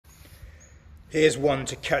Here's one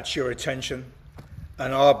to catch your attention,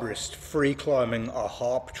 an arborist free climbing a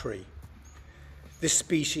harp tree. This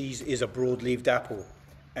species is a broad-leaved apple,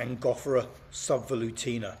 Angophora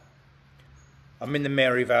subvolutina. I'm in the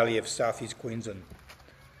Mary Valley of southeast Queensland.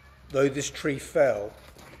 Though this tree fell,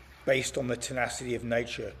 based on the tenacity of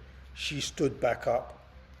nature, she stood back up.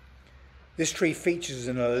 This tree features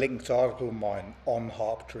in a linked article of mine on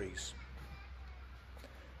harp trees.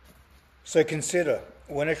 So consider,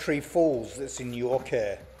 when a tree falls that's in your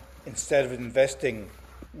care, instead of investing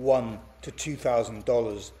 $1,000 to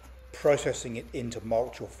 $2,000 processing it into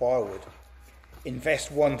mulch or firewood,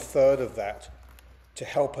 invest 1/3 of that to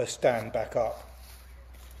help her stand back up.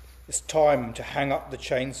 It's time to hang up the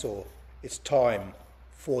chainsaw. It's time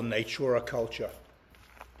for Naturaculture.